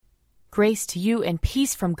Grace to you and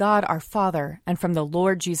peace from God our Father and from the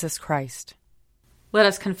Lord Jesus Christ. Let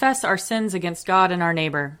us confess our sins against God and our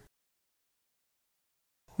neighbor.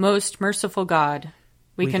 Most merciful God,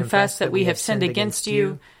 we confess that we have sinned against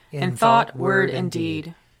you in thought, word, and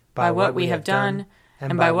deed, by what we have done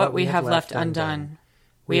and by what we have left undone.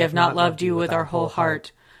 We have not loved you with our whole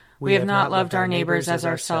heart. We have not loved our neighbors as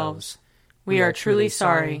ourselves. We are truly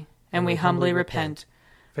sorry, and we humbly repent.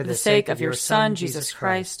 For the sake of your Son, Jesus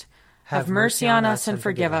Christ, have mercy on us and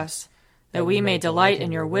forgive us, that we may delight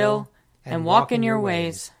in your will and walk in your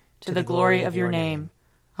ways, to the glory of your name.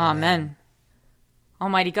 Amen.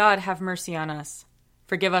 Almighty God, have mercy on us.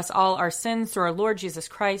 Forgive us all our sins through our Lord Jesus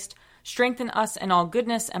Christ. Strengthen us in all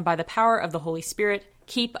goodness, and by the power of the Holy Spirit,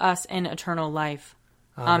 keep us in eternal life.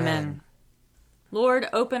 Amen. Lord,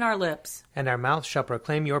 open our lips, and our mouth shall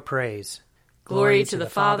proclaim your praise. Glory to the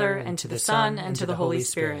Father, and to the Son, and to the Holy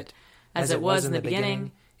Spirit, as it was in the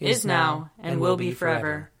beginning, is now, and will be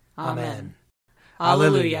forever. Amen.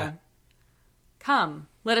 Alleluia. Come,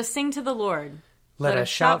 let us sing to the Lord. Let us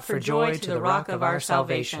shout for joy to the rock of our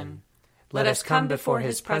salvation. Let us come before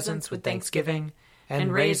his presence with thanksgiving,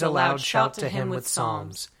 and raise a loud shout to him with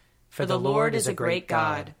psalms. For the Lord is a great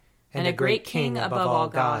God, and a great King above all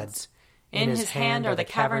gods. In his hand are the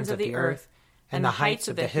caverns of the earth, and the heights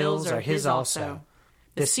of the hills are his also.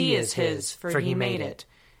 The sea is his, for he made it,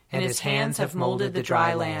 and his hands have molded the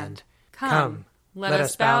dry land. Come, let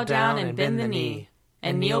us bow down and bend the knee,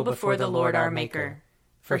 and kneel before the Lord our Maker.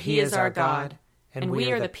 For he is our God, and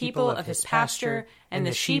we are the people of his pasture and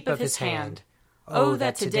the sheep of his hand. Oh,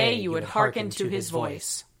 that today you would hearken to his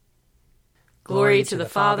voice. Glory to the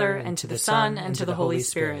Father, and to the Son, and to the Holy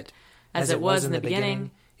Spirit, as it was in the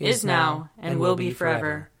beginning, is now, and will be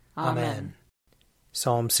forever. Amen.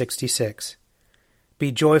 Psalm 66.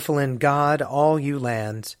 Be joyful in God, all you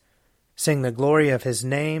lands. Sing the glory of his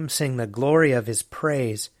name, sing the glory of his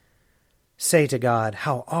praise. Say to God,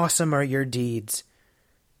 how awesome are your deeds!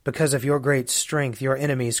 Because of your great strength, your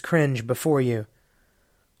enemies cringe before you.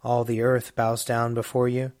 All the earth bows down before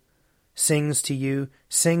you, sings to you,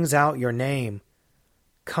 sings out your name.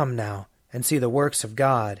 Come now and see the works of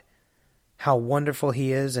God, how wonderful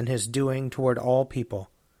he is in his doing toward all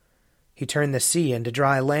people. He turned the sea into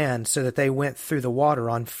dry land so that they went through the water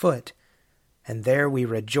on foot, and there we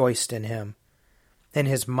rejoiced in him. In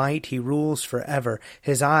his might he rules forever.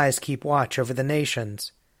 His eyes keep watch over the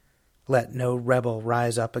nations. Let no rebel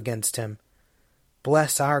rise up against him.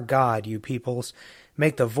 Bless our God, you peoples.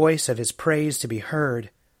 Make the voice of his praise to be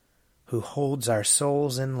heard, who holds our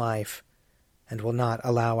souls in life and will not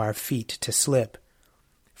allow our feet to slip.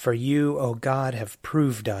 For you, O God, have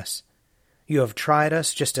proved us. You have tried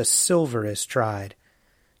us just as silver is tried.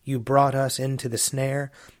 You brought us into the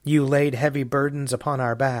snare. You laid heavy burdens upon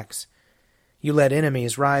our backs. You let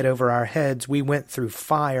enemies ride over our heads. We went through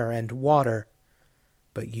fire and water,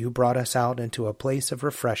 but you brought us out into a place of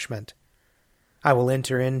refreshment. I will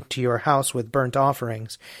enter into your house with burnt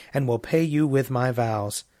offerings, and will pay you with my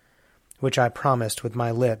vows, which I promised with my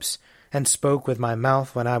lips, and spoke with my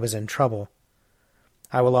mouth when I was in trouble.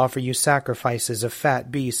 I will offer you sacrifices of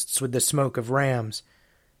fat beasts with the smoke of rams.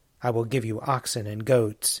 I will give you oxen and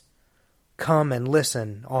goats. Come and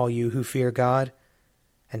listen, all you who fear God,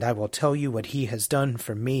 and I will tell you what he has done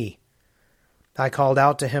for me. I called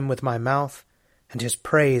out to him with my mouth, and his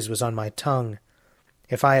praise was on my tongue.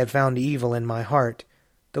 If I had found evil in my heart,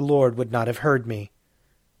 the Lord would not have heard me.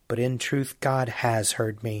 But in truth God has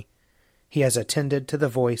heard me. He has attended to the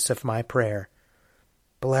voice of my prayer.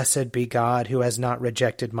 Blessed be God, who has not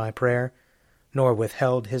rejected my prayer, nor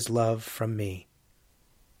withheld his love from me.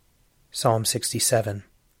 Psalm 67.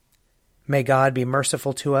 May God be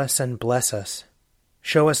merciful to us and bless us.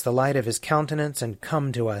 Show us the light of his countenance and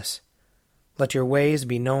come to us. Let your ways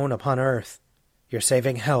be known upon earth, your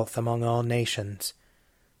saving health among all nations.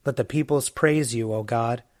 Let the peoples praise you, O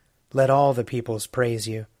God. Let all the peoples praise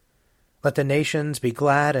you. Let the nations be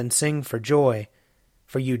glad and sing for joy,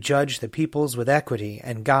 for you judge the peoples with equity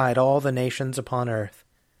and guide all the nations upon earth.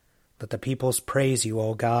 Let the peoples praise you,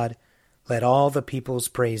 O God. Let all the peoples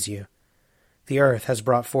praise you. The earth has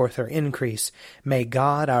brought forth her increase. May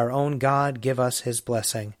God, our own God, give us his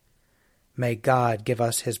blessing. May God give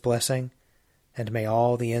us his blessing, and may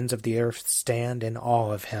all the ends of the earth stand in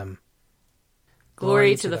awe of him.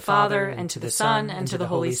 Glory to the Father, and to the Son, and to the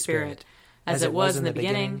Holy Spirit, as it was in the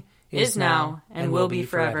beginning, is now, and will be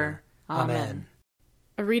forever. Amen.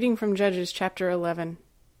 A reading from Judges chapter 11.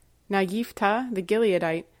 Now Jephthah the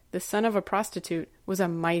Gileadite, the son of a prostitute, was a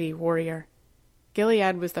mighty warrior.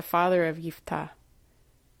 Gilead was the father of Jephthah.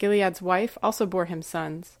 Gilead's wife also bore him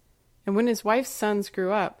sons. And when his wife's sons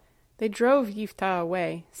grew up, They drove Yiftah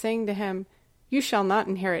away, saying to him, "You shall not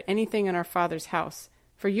inherit anything in our father's house,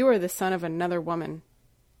 for you are the son of another woman."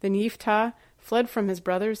 Then Yiftah fled from his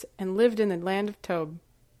brothers and lived in the land of Tob.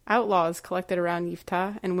 Outlaws collected around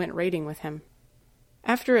Yiftah and went raiding with him.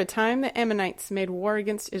 After a time the Ammonites made war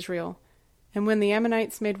against Israel. And when the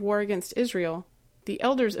Ammonites made war against Israel, the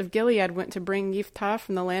elders of Gilead went to bring Yiftah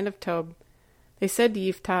from the land of Tob. They said to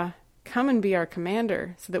Yiftah, "Come and be our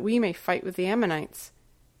commander, so that we may fight with the Ammonites."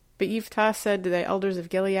 But Yiftah said to the elders of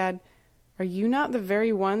Gilead, "Are you not the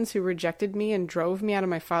very ones who rejected me and drove me out of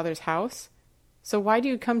my father's house? So why do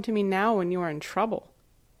you come to me now when you are in trouble?"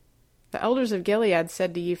 The elders of Gilead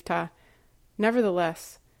said to Yiftah,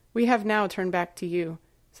 "Nevertheless, we have now turned back to you,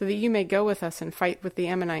 so that you may go with us and fight with the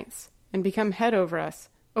Ammonites, and become head over us,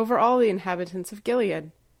 over all the inhabitants of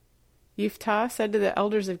Gilead." Yiftah said to the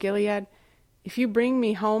elders of Gilead, "If you bring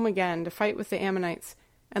me home again to fight with the Ammonites,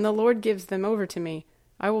 and the Lord gives them over to me,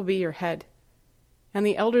 I will be your head." And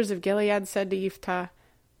the elders of Gilead said to Yiftah,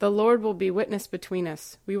 "The Lord will be witness between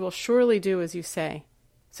us. We will surely do as you say."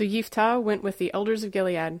 So Yiftah went with the elders of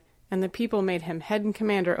Gilead, and the people made him head and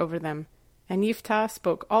commander over them. And Yiftah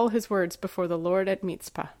spoke all his words before the Lord at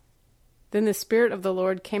Mizpah. Then the Spirit of the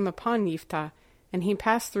Lord came upon Yiftah, and he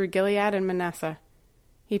passed through Gilead and Manasseh.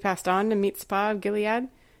 He passed on to Mizpah of Gilead,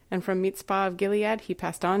 and from Mizpah of Gilead he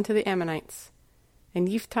passed on to the Ammonites. And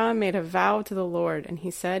Yiftah made a vow to the Lord, and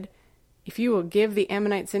he said, "If you will give the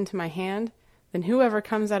Ammonites into my hand, then whoever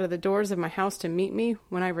comes out of the doors of my house to meet me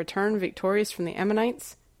when I return victorious from the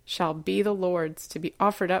Ammonites shall be the Lord's, to be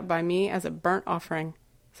offered up by me as a burnt offering."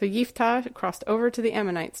 So Yiftah crossed over to the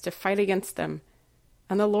Ammonites to fight against them,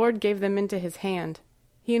 and the Lord gave them into his hand.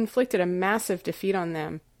 He inflicted a massive defeat on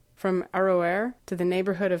them, from Aroer to the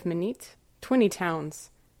neighborhood of Minit, 20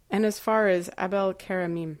 towns, and as far as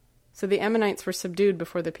Abel-Keramim. So the Ammonites were subdued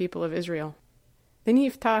before the people of Israel. Then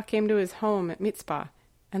Yiftah came to his home at Mizpah,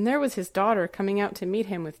 and there was his daughter coming out to meet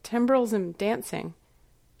him with timbrels and dancing.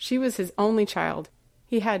 She was his only child.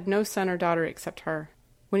 He had no son or daughter except her.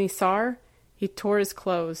 When he saw her, he tore his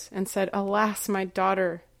clothes and said, "Alas, my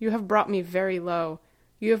daughter, you have brought me very low.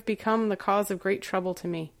 You have become the cause of great trouble to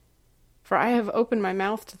me. For I have opened my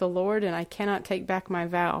mouth to the Lord, and I cannot take back my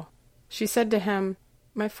vow." She said to him,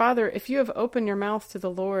 "My father, if you have opened your mouth to the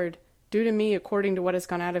Lord, do to me according to what has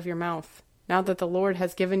gone out of your mouth, now that the Lord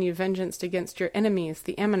has given you vengeance against your enemies,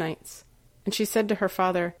 the Ammonites." And she said to her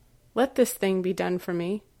father, "Let this thing be done for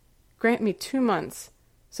me. Grant me 2 months,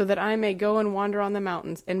 so that I may go and wander on the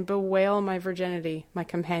mountains and bewail my virginity, my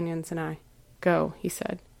companions and I." "Go," he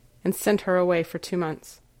said, and sent her away for 2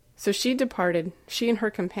 months. So she departed, she and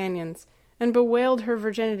her companions, and bewailed her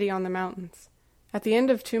virginity on the mountains. At the end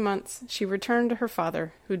of 2 months she returned to her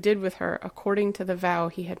father, who did with her according to the vow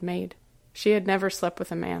he had made. She had never slept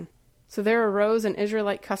with a man. So there arose an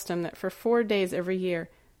Israelite custom that for 4 days every year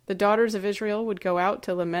the daughters of Israel would go out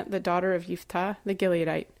to lament the daughter of Yiftah the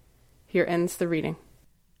Gileadite. Here ends the reading.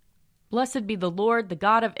 Blessed be the Lord, the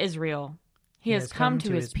God of Israel. He has come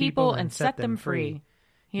to his people and set them free.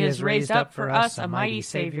 He has raised up for us a mighty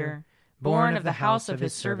Savior, born of the house of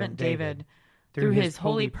his servant David. Through his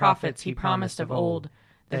holy prophets he promised of old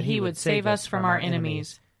that he would save us from our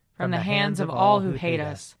enemies, from the hands of all who hate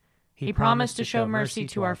us. He promised to show mercy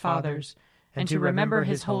to our fathers, and to remember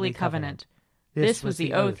his holy covenant. This was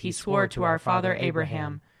the oath he swore to our father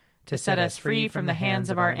Abraham, to set us free from the hands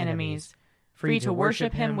of our enemies, free to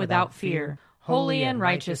worship him without fear, holy and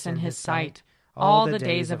righteous in his sight, all the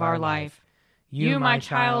days of our life. You, my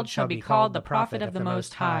child, shall be called the prophet of the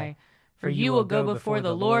Most High, for you will go before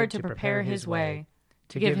the Lord to prepare his way,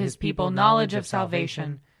 to give his people knowledge of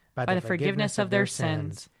salvation, by the forgiveness of their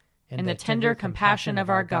sins. In the tender compassion of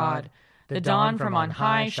our God, the dawn from on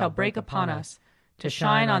high shall break upon us, to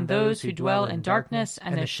shine on those who dwell in darkness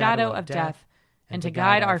and the shadow of death, and to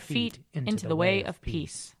guide our feet into the way of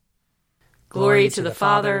peace. Glory to the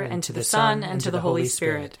Father, and to the Son, and to the Holy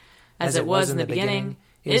Spirit, as it was in the beginning,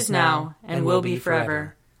 is now, and will be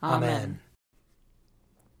forever. Amen.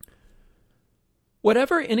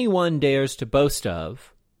 Whatever anyone dares to boast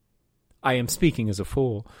of, I am speaking as a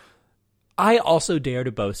fool, I also dare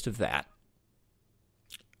to boast of that.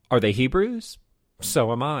 Are they Hebrews?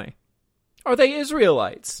 So am I. Are they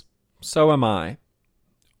Israelites? So am I.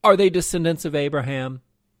 Are they descendants of Abraham?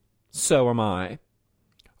 So am I.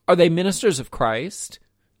 Are they ministers of Christ?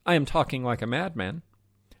 I am talking like a madman.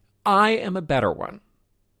 I am a better one.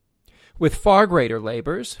 With far greater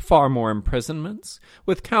labors, far more imprisonments,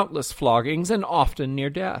 with countless floggings, and often near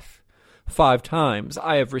death. 5 times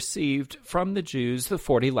I have received from the Jews the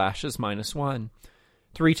 40 lashes minus 1.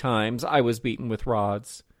 3 times I was beaten with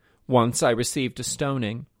rods. Once I received a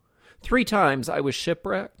stoning. 3 times I was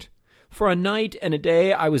shipwrecked. For a night and a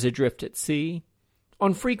day I was adrift at sea,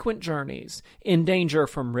 on frequent journeys, in danger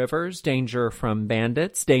from rivers, danger from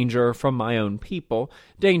bandits, danger from my own people,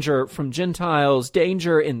 danger from Gentiles,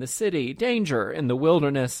 danger in the city, danger in the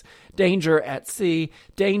wilderness, danger at sea,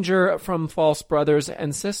 danger from false brothers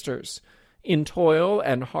and sisters, in toil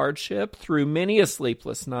and hardship, through many a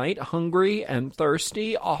sleepless night, hungry and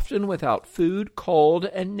thirsty, often without food, cold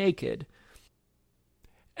and naked.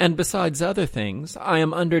 And besides other things, I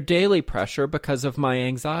am under daily pressure because of my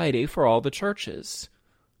anxiety for all the churches.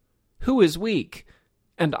 Who is weak,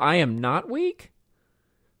 and I am not weak?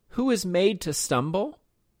 Who is made to stumble,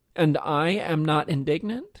 and I am not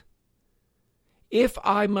indignant? If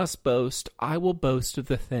I must boast, I will boast of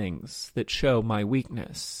the things that show my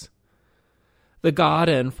weakness. The God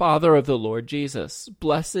and Father of the Lord Jesus,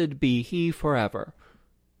 blessed be he forever,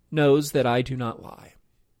 knows that I do not lie.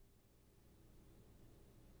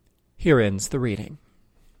 Here ends the reading.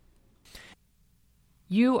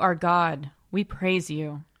 You are God, we praise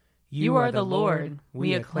you. You are the Lord,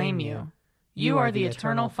 we acclaim you. You are the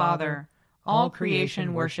eternal Father, all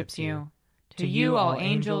creation worships you. To you all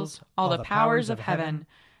angels, all the powers of heaven,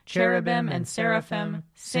 cherubim and seraphim,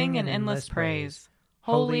 sing in endless praise.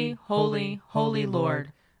 Holy, holy, holy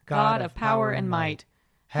Lord, God of power and might,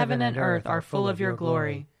 heaven and earth are full of your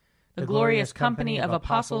glory. The glorious company of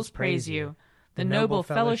apostles praise you. The noble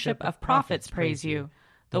fellowship of prophets praise you.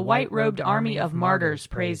 The white-robed army of martyrs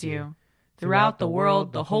praise you. Throughout the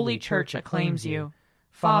world the Holy Church acclaims you.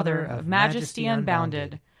 Father of majesty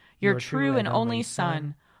unbounded, your true and only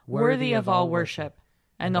Son, worthy of all worship,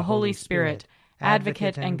 and the Holy Spirit,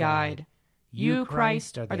 advocate and guide. You,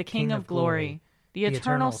 Christ, are the King of glory, the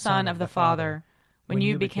eternal Son of the Father. When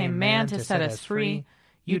you became man to set us free,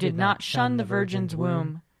 you did not shun the Virgin's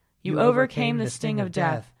womb. You overcame the sting of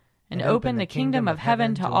death, and opened the kingdom of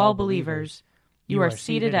heaven to all believers. You are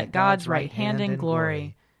seated at God's right hand in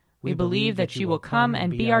glory. We believe that you will come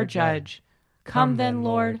and be our judge. Come then,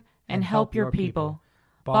 Lord, and help your people,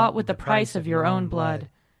 bought with the price of your own blood,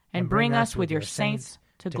 and bring us with your saints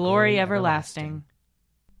to glory everlasting.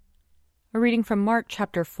 A reading from Mark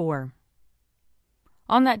chapter 4.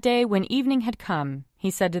 On that day when evening had come,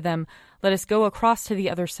 he said to them, "Let us go across to the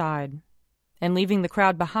other side." And leaving the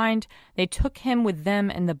crowd behind, they took him with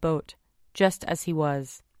them in the boat, just as he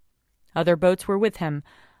was. Other boats were with him.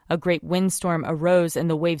 A great windstorm arose, and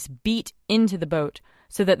the waves beat into the boat,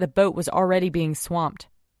 so that the boat was already being swamped.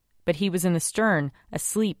 But he was in the stern,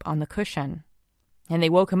 asleep on the cushion. And they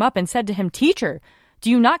woke him up and said to him, "Teacher,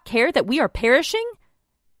 do you not care that we are perishing?"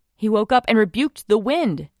 He woke up and rebuked the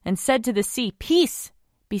wind, and said to the sea, "Peace,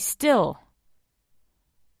 be still."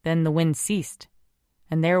 Then the wind ceased,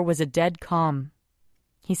 and there was a dead calm.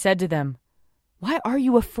 He said to them, "Why are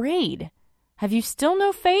you afraid? Have you still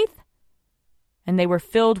no faith?" And they were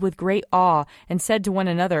filled with great awe, and said to one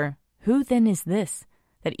another, "Who then is this,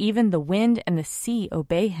 that even the wind and the sea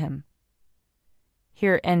obey him?"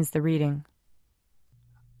 Here ends the reading.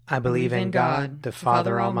 I believe in God, the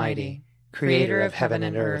Father Almighty, creator of heaven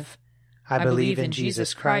and earth. I believe in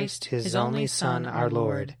Jesus Christ, his only Son, our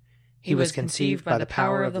Lord. He was conceived by the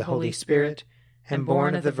power of the Holy Spirit, and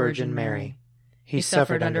born of the Virgin Mary. He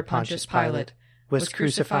suffered under Pontius Pilate, was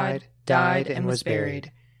crucified, died, and was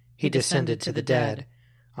buried. He descended to the dead.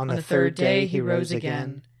 On the third day he rose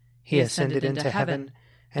again. He ascended into heaven,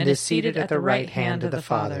 and is seated at the right hand of the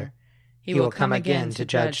Father. He will come again to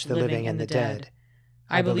judge the living and the dead.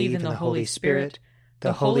 I believe in the Holy Spirit,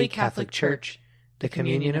 the Holy Catholic Church, the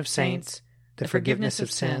communion of saints, the forgiveness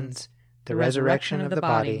of sins, the resurrection of the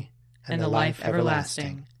body, and the life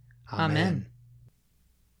everlasting. Amen.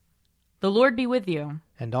 The Lord be with you.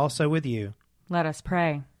 And also with you. Let us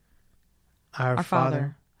pray. Our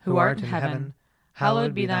Father, who art in heaven,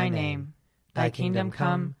 hallowed be thy name. Thy kingdom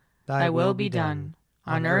come, thy will be done,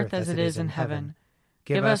 on earth as it is in heaven.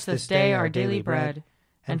 Give us this day our daily bread,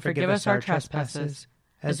 and forgive us our trespasses,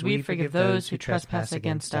 as we forgive those who trespass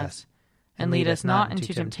against us. And lead us not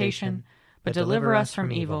into temptation, but deliver us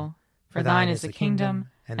from evil. For thine is the kingdom,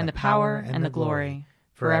 and the power, and the glory,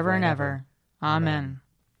 forever and ever. Amen.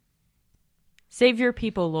 Save your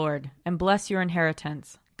people, Lord, and bless your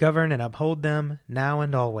inheritance. Govern and uphold them, now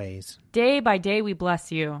and always. Day by day we bless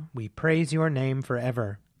you. We praise your name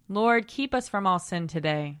forever. Lord, keep us from all sin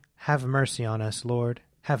today. Have mercy on us, Lord.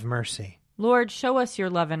 Have mercy. Lord, show us your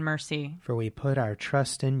love and mercy. For we put our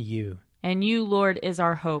trust in you. And you, Lord, is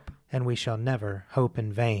our hope. And we shall never hope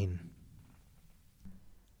in vain.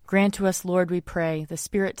 Grant to us, Lord, we pray, the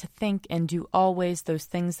spirit to think and do always those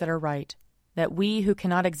things that are right, that we who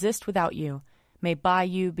cannot exist without you may by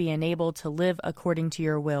you be enabled to live according to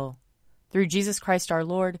your will. through Jesus Christ our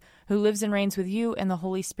Lord, who lives and reigns with you and the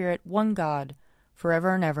Holy Spirit, one God,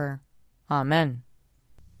 forever and ever. Amen.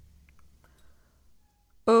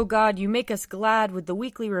 O God, you make us glad with the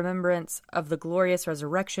weekly remembrance of the glorious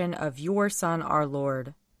resurrection of your Son, our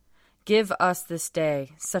Lord. Give us this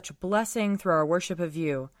day such blessing through our worship of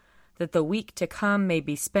you, that the week to come may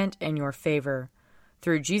be spent in your favor.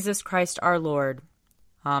 Through Jesus Christ our Lord.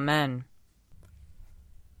 Amen.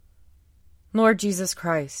 Lord Jesus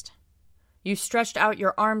Christ, you stretched out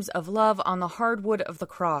your arms of love on the hard wood of the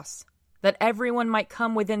cross, that everyone might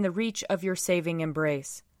come within the reach of your saving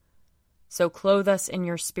embrace. So clothe us in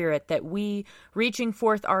your Spirit, that we, reaching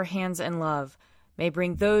forth our hands in love, may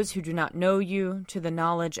bring those who do not know you to the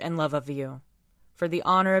knowledge and love of you. For the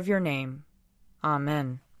honor of your name.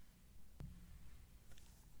 Amen.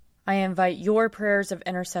 I invite your prayers of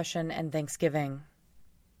intercession and thanksgiving.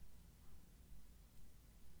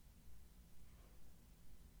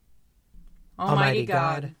 Almighty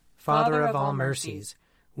God, Father of all mercies,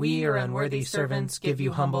 we, your unworthy servants, give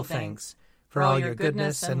you humble thanks for all your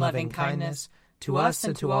goodness and loving kindness to us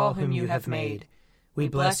and to all whom you have made. We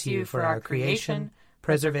bless you for our creation,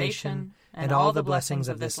 preservation, and all the blessings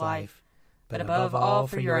of this life, but above all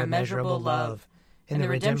for your immeasurable love in the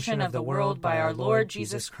redemption of the world by our Lord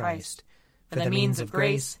Jesus Christ, for the means of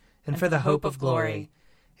grace and for the hope of glory.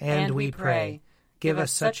 And we pray, give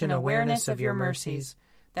us such an awareness of your mercies,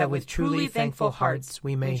 that with truly thankful hearts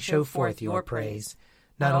we may show forth your praise,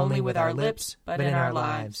 not only with our lips, but in our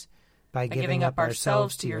lives, by giving up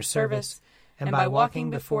ourselves to your service, and by walking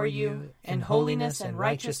before you in holiness and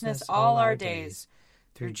righteousness all our days,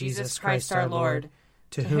 through Jesus Christ our Lord,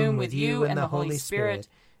 to whom with you and the Holy Spirit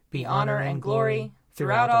be honor and glory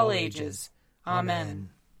throughout all ages. Amen.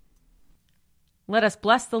 Let us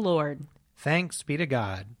bless the Lord. Thanks be to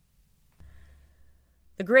God.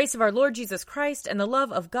 The grace of our Lord Jesus Christ and the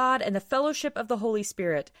love of God and the fellowship of the Holy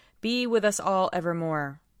Spirit be with us all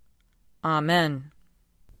evermore. Amen.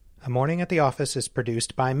 A Morning at the Office is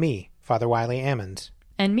produced by me, Father Wiley Ammons.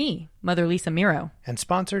 And me, Mother Lisa Meirow. And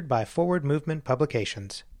sponsored by Forward Movement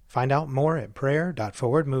Publications. Find out more at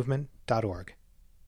prayer.forwardmovement.org.